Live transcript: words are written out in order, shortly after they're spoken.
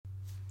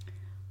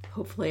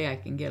Hopefully I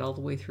can get all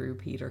the way through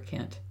Peter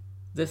Kent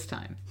this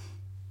time.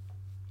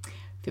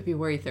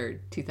 February 3rd,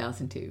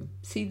 2002.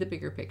 See the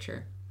bigger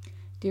picture.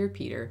 Dear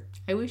Peter,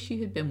 I wish you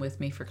had been with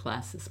me for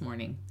class this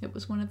morning. It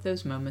was one of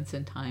those moments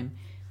in time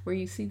where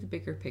you see the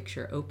bigger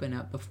picture open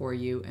up before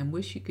you and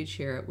wish you could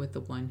share it with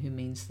the one who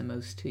means the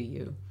most to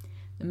you.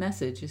 The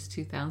message is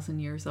 2,000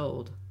 years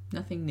old.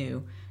 Nothing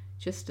new,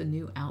 just a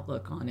new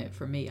outlook on it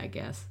for me, I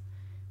guess.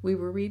 We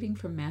were reading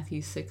from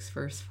Matthew 6,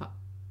 verse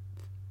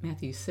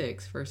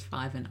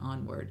 5 and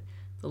onward.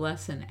 The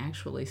lesson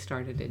actually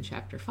started in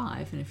chapter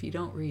 5, and if you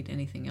don't read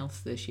anything else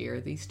this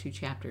year, these 2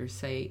 chapters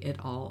say it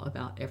all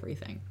about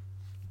everything.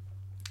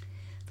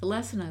 The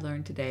lesson I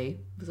learned today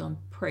was on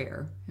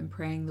prayer and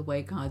praying the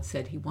way God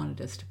said He wanted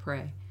us to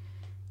pray.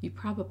 You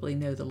probably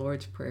know the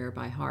Lord's Prayer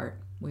by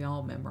heart. We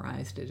all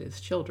memorized it as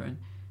children,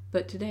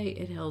 but today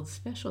it held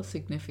special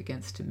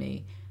significance to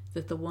me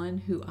that the one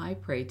who I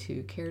pray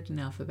to cared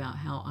enough about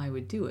how I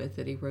would do it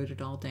that He wrote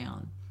it all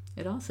down.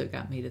 It also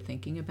got me to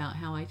thinking about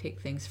how I take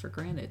things for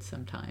granted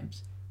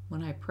sometimes.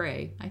 When I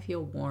pray, I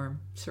feel warm,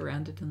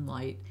 surrounded in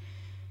light,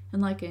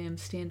 and like I am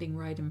standing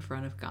right in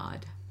front of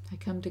God. I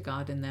come to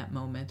God in that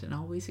moment and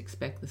always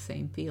expect the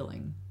same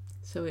feeling,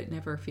 so it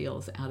never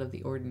feels out of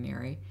the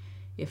ordinary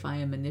if I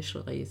am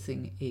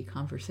initiating a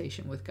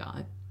conversation with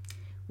God.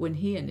 When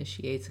He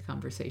initiates a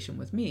conversation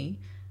with me,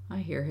 I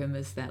hear Him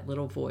as that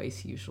little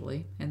voice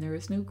usually, and there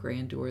is no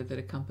grandeur that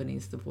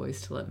accompanies the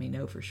voice to let me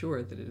know for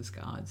sure that it is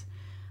God's.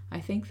 I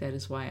think that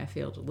is why I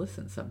fail to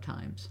listen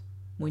sometimes.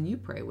 When you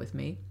pray with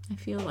me, I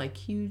feel like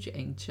huge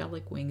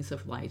angelic wings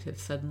of light have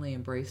suddenly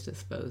embraced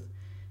us both,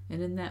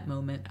 and in that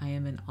moment I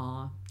am in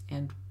awe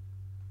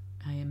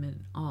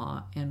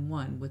and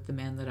one with the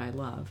man that I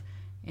love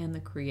and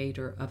the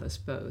Creator of us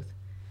both.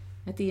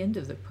 At the end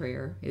of the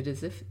prayer, it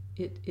is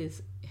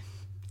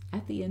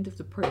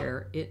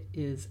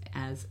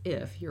as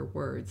if your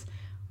words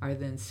are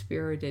then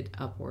spirited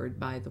upward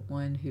by the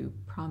one who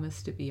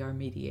promised to be our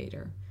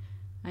mediator.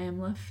 I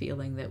am left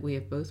feeling that we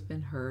have both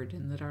been heard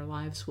and that our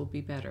lives will be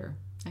better.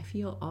 I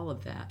feel all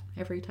of that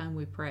every time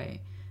we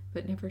pray,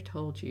 but never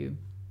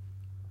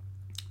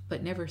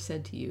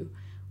said to you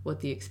what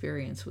the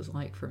experience was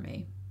like for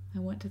me. I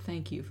want to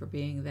thank you for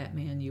being that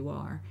man you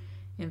are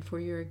and for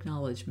your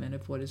acknowledgement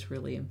of what is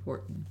really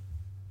important.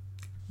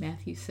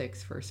 Matthew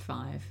 6, verse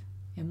 5.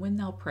 And when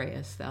thou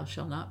prayest, thou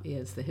shalt not be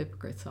as the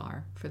hypocrites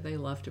are, for they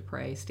love to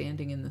pray,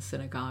 standing in the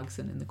synagogues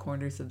and in the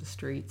corners of the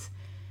streets,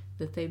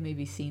 that they may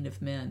be seen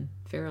of men.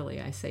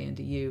 Verily I say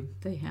unto you,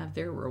 they have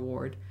their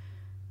reward.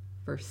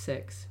 Verse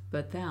 6.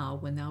 But thou,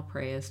 when thou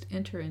prayest,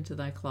 enter into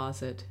thy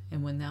closet,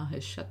 and when thou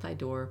hast shut thy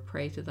door,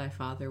 pray to thy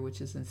Father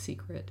which is in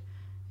secret,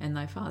 and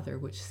thy Father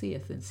which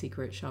seeth in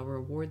secret shall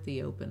reward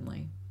thee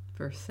openly.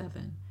 Verse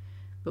 7.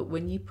 But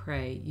when ye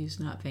pray, use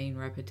not vain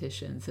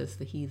repetitions as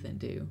the heathen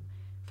do,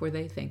 for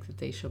they think that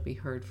they shall be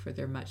heard for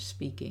their much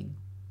speaking.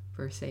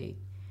 Verse 8.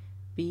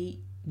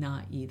 Be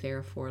not ye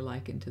therefore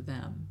like unto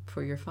them,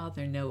 for your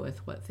Father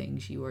knoweth what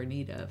things you have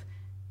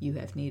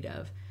need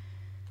of,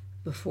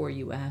 before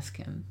you ask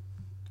him.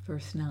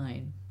 Verse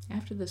 9.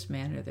 After this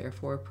manner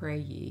therefore pray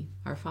ye,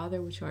 Our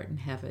Father which art in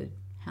heaven,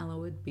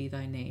 hallowed be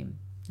thy name.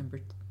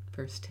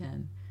 Verse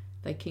 10.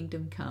 Thy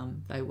kingdom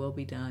come, thy will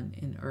be done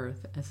in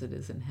earth as it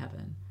is in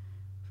heaven.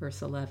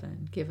 Verse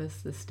 11. Give us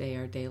this day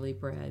our daily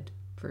bread.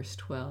 Verse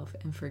 12.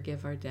 And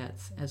forgive our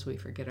debts as we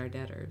forget our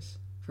debtors.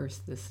 Verse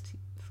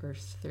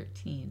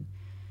 13.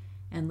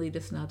 And lead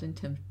us not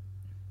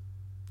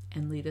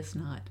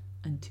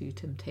unto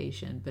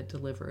temptation, but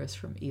deliver us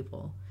from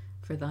evil.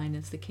 For thine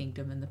is the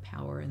kingdom and the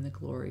power and the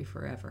glory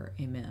forever.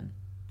 Amen.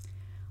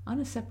 On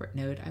a separate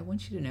note, I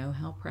want you to know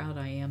how proud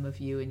I am of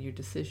you and your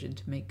decision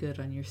to make good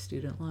on your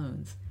student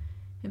loans.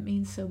 It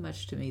means so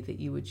much to me that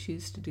you would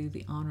choose to do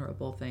the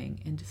honorable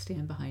thing and to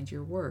stand behind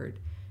your word,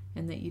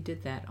 and that you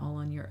did that all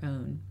on your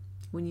own.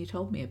 When you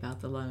told me about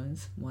the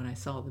loans, when I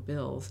saw the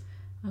bills,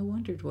 I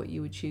wondered what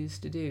you would choose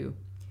to do.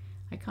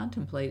 I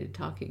contemplated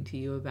talking to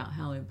you about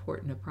how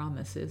important a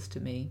promise is to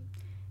me,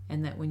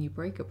 and that when you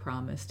break a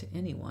promise to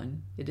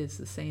anyone, it is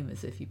the same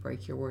as if you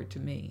break your word to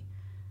me.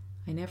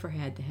 I never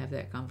had to have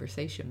that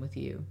conversation with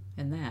you,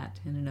 and that,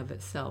 in and of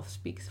itself,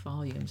 speaks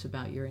volumes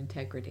about your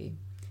integrity.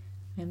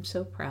 I am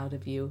so proud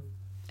of you,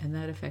 and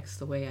that affects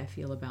the way I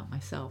feel about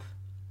myself.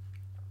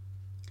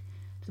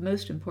 The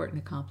most important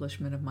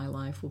accomplishment of my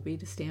life will be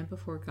to stand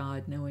before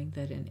God knowing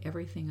that in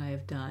everything I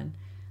have done,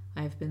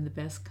 I have been the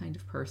best kind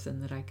of person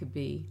that I could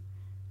be.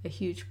 A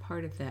huge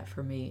part of that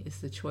for me is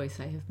the choice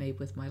I have made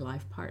with my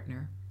life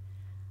partner.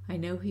 I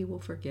know he will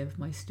forgive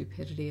my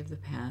stupidity of the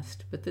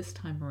past, but this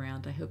time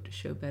around I hope to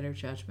show better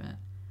judgment.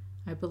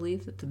 I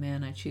believe that the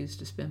man I choose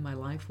to spend my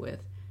life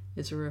with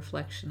is a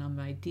reflection on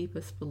my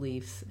deepest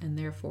beliefs and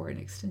therefore an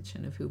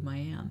extension of whom I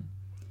am.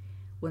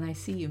 When I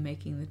see you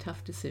making the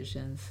tough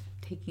decisions,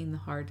 taking the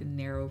hard and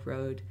narrow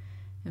road,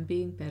 and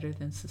being better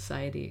than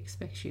society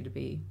expects you to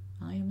be,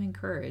 I am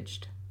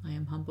encouraged. I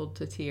am humbled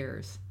to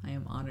tears. I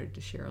am honored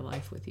to share a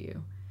life with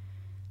you.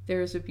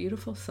 There is a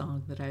beautiful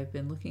song that I have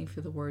been looking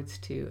for the words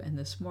to, and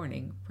this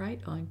morning, right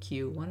on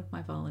cue, one of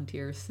my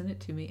volunteers sent it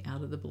to me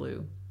out of the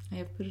blue. I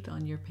have put it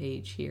on your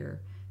page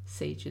here,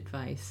 Sage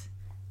Advice,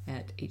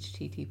 at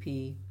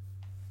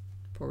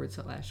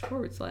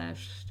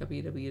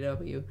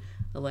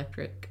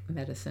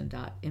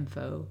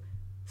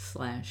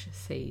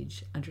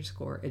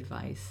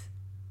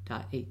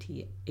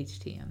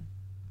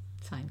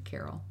Signed,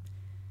 Carol.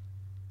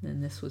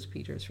 Then this was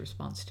Peter's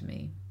response to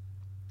me.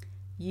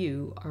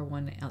 You are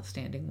one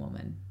outstanding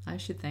woman. I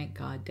should thank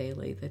God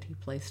daily that he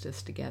placed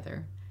us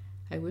together.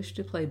 I wish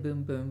to play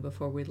Boom Boom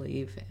before we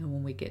leave and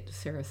when we get to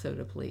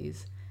Sarasota,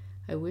 please.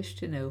 I wish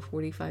to know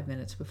 45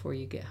 minutes before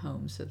you get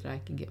home so that I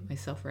can get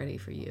myself ready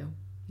for you.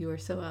 You are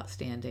so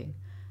outstanding.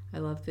 I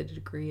love the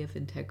degree of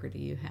integrity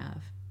you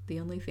have. The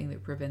only thing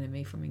that prevented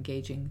me from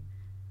engaging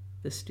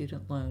the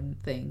student loan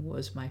thing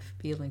was my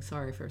feeling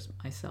sorry for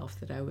myself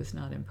that I was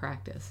not in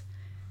practice.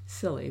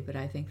 Silly, but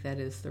I think that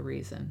is the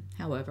reason.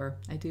 However,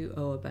 I do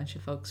owe a bunch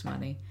of folks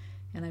money,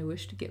 and I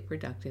wish to get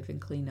productive and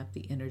clean up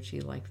the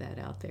energy like that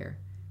out there.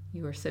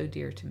 You are so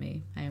dear to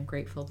me. I am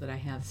grateful that I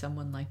have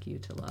someone like you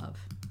to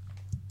love.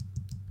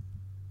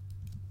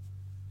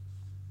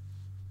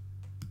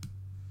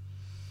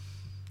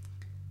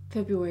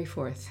 February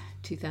 4th,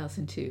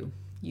 2002.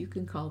 You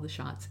can call the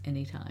shots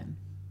anytime.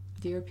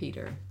 Dear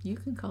Peter, you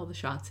can call the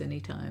shots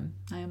anytime.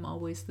 I am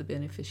always the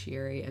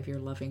beneficiary of your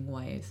loving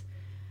ways.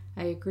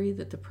 I agree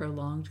that the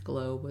prolonged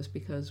glow was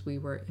because we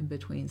were in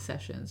between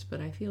sessions, but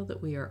I feel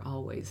that we are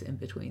always in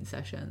between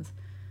sessions.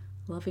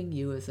 Loving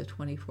you is a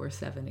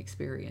 24/7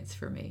 experience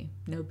for me,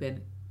 no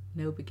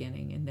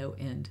beginning and no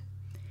end.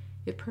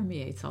 It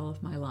permeates all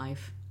of my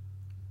life,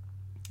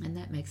 and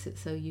that makes it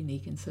so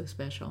unique and so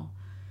special.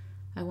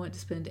 I want to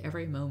spend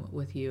every moment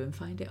with you and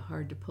find it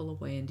hard to pull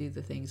away and do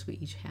the things we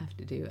each have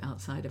to do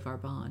outside of our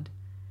bond.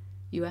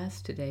 You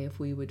asked today if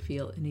we would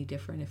feel any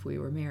different if we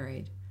were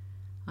married.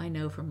 I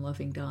know from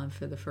loving Don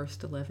for the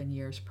first 11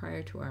 years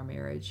prior to our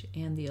marriage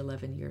and the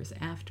 11 years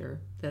after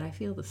that I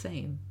feel the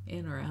same,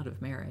 in or out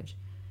of marriage.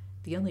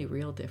 The only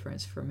real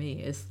difference for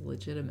me is the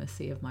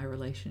legitimacy of my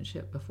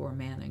relationship before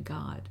man and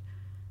God.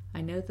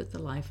 I know that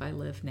the life I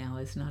live now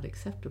is not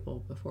acceptable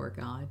before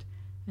God,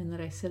 and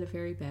that I set a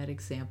very bad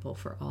example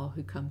for all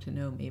who come to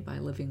know me by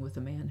living with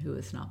a man who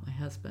is not my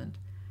husband.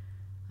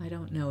 I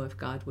don't know if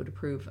God would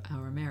approve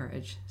our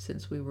marriage,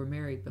 since we were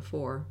married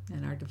before,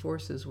 and our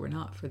divorces were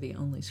not for the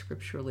only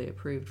scripturally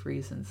approved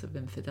reasons of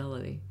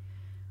infidelity.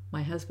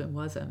 My husband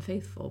was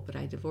unfaithful, but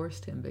I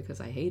divorced him because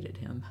I hated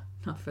him,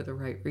 not for the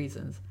right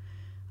reasons.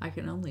 I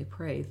can only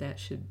pray that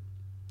should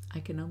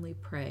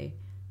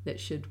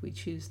we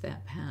choose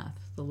that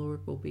path, the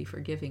Lord will be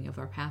forgiving of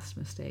our past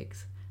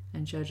mistakes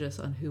and judge us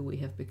on who we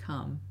have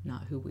become,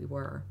 not who we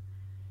were.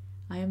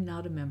 I am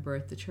not a member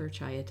at the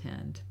church I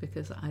attend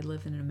because I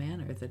live in a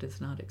manner that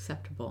is not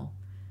acceptable.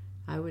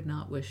 I would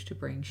not wish to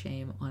bring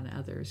shame on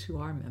others who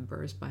are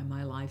members by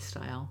my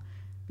lifestyle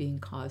being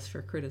cause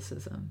for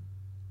criticism.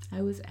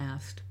 I was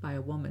asked by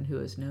a woman who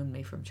has known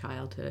me from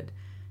childhood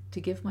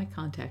to give my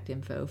contact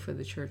info for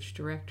the church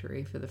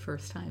directory for the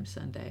first time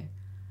Sunday.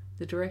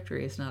 The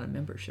directory is not a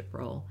membership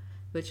role,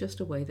 but just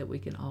a way that we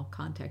can all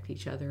contact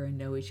each other and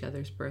know each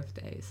other's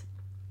birthdays.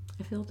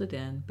 I filled it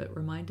in, but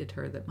reminded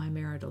her that my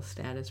marital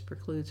status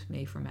precludes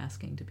me from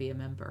asking to be a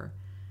member.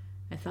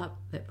 I thought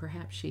that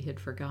perhaps she had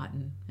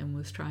forgotten and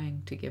was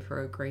trying to give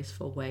her a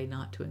graceful way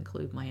not to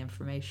include my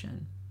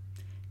information.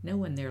 No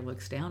one there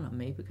looks down on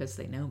me because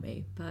they know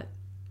me, but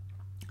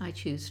I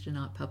choose to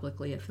not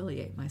publicly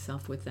affiliate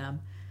myself with them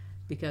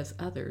because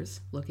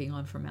others, looking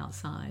on from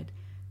outside,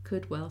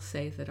 could well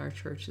say that our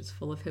church is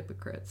full of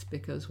hypocrites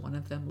because one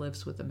of them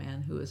lives with a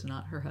man who is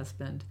not her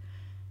husband,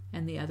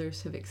 and the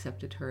others have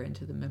accepted her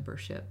into the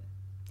membership.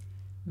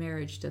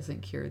 Marriage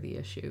doesn't cure the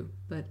issue,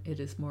 but it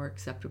is more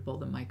acceptable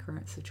than my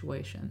current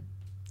situation.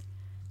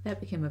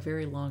 That became a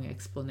very long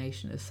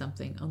explanation of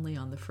something only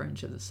on the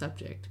fringe of the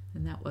subject,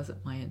 and that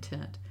wasn't my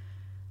intent.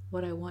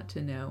 What I want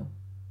to know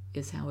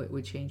is how it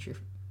would change your...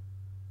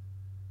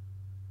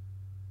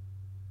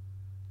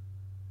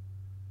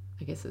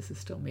 I guess this is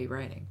still me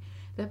writing.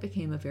 That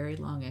became a very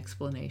long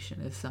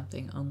explanation of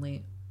something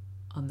only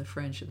on the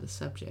fringe of the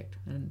subject,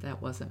 and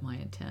that wasn't my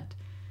intent.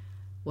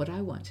 What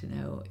I want to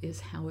know is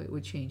how it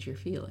would change your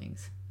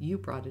feelings. You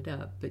brought it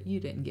up, but you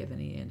didn't give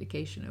any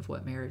indication of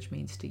what marriage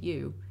means to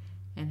you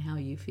and how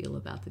you feel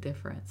about the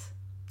difference.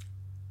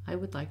 I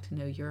would like to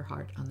know your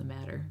heart on the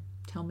matter.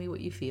 Tell me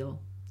what you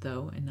feel,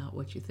 though, and not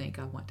what you think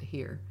I want to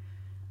hear.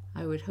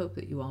 I would hope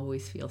that you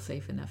always feel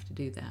safe enough to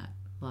do that.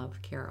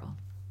 Love, Carol.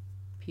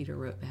 Peter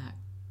wrote back,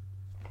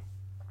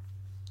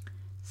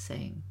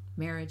 saying,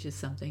 marriage is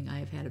something I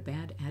have had a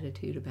bad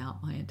attitude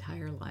about my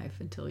entire life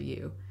until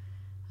you.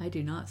 I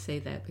do not say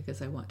that because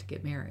I want to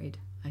get married.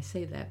 I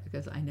say that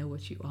because I know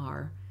what you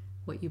are,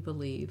 what you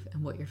believe,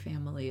 and what your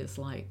family is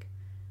like.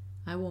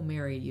 I will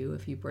marry you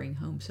if you bring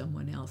home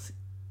someone else.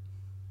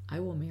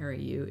 I will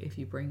marry you if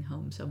you bring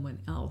home someone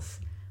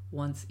else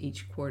once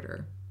each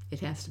quarter.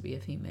 It has to be a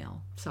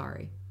female.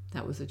 Sorry,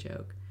 that was a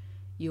joke.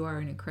 You are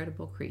an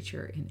incredible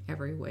creature in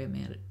every way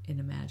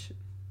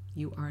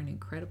You are an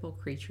incredible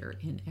creature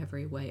in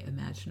every way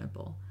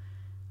imaginable.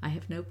 I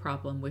have no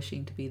problem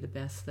wishing to be the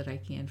best that I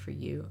can for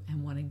you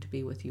and wanting to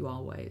be with you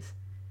always.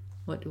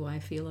 What do I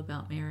feel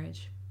about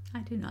marriage? I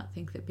do not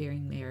think that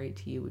being married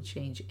to you would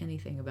change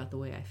anything about the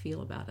way I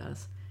feel about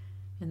us,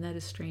 and that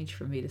is strange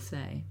for me to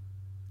say.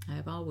 I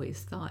have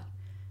always thought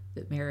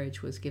that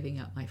marriage was giving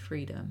up my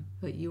freedom,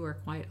 but you are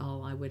quite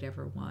all I would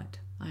ever want.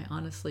 I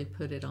honestly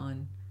put it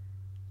on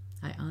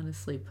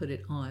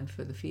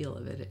for the feel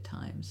of it at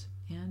times,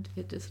 and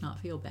it does not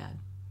feel bad.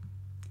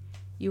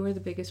 You are the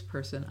biggest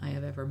person I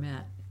have ever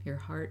met. Your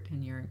heart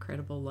and your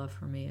incredible love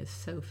for me is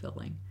so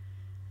filling.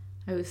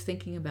 I was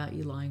thinking about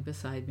you lying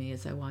beside me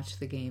as I watched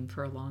the game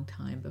for a long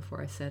time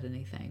before I said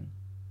anything.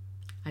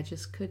 I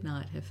just could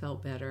not have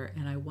felt better,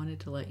 and I wanted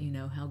to let you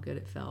know how good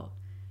it felt.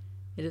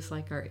 It is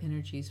like our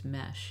energies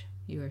mesh.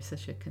 You are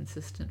such a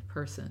consistent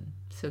person,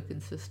 so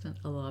consistent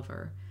a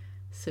lover,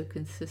 so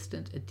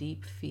consistent a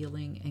deep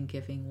feeling and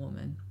giving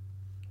woman.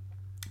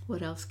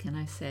 What else can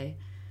I say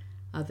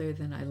other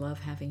than I love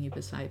having you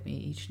beside me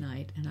each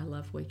night, and I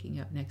love waking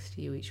up next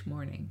to you each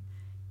morning?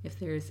 If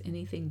there is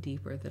anything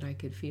deeper that I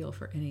could feel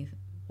for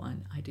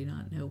anyone, I do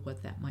not know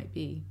what that might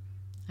be.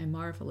 I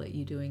marvel at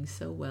you doing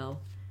so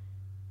well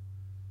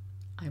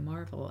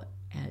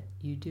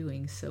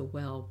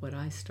what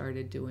I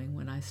started doing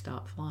when I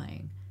stopped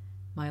flying.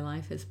 My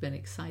life has been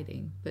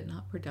exciting, but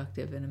not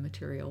productive in a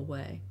material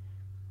way.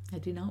 I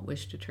do not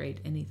wish to trade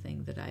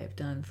anything that I have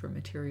done for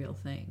material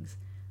things,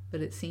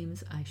 but it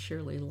seems I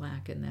surely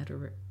lack in that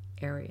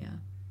area.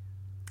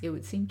 It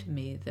would seem to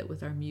me that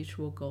with our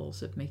mutual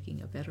goals of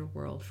making a better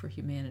world for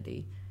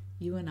humanity,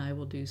 you and I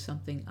will do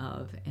something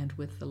of and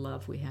with the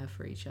love we have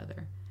for each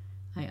other.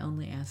 I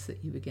only ask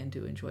that you begin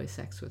to enjoy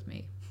sex with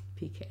me.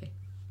 PK.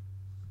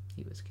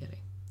 He was kidding.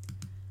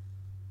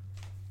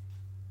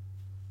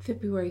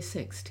 February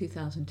 6,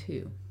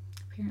 2002.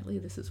 Apparently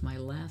this is my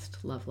last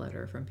love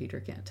letter from Peter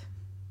Kent.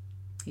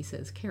 He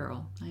says,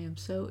 Carol, I am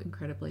so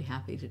incredibly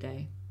happy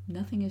today.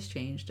 Nothing has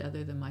changed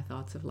other than my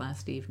thoughts of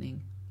last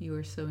evening. You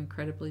are so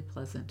incredibly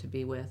pleasant to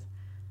be with.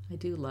 I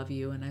do love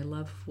you, and I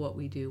love what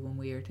we do when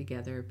we are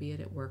together, be it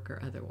at work or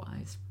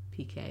otherwise.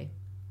 PK.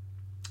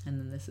 And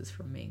then this is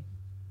from me,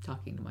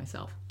 talking to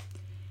myself.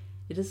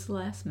 It is the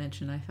last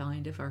mention I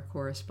find of our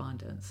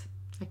correspondence.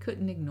 I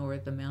couldn't ignore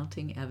the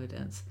mounting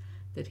evidence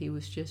that he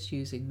was just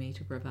using me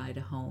to provide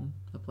a home,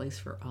 a place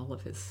for all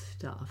of his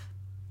stuff,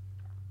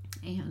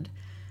 and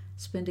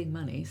spending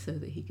money so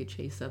that he could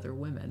chase other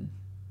women.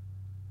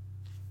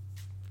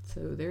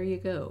 So there you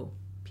go.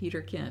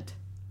 Peter Kent,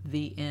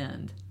 the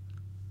end.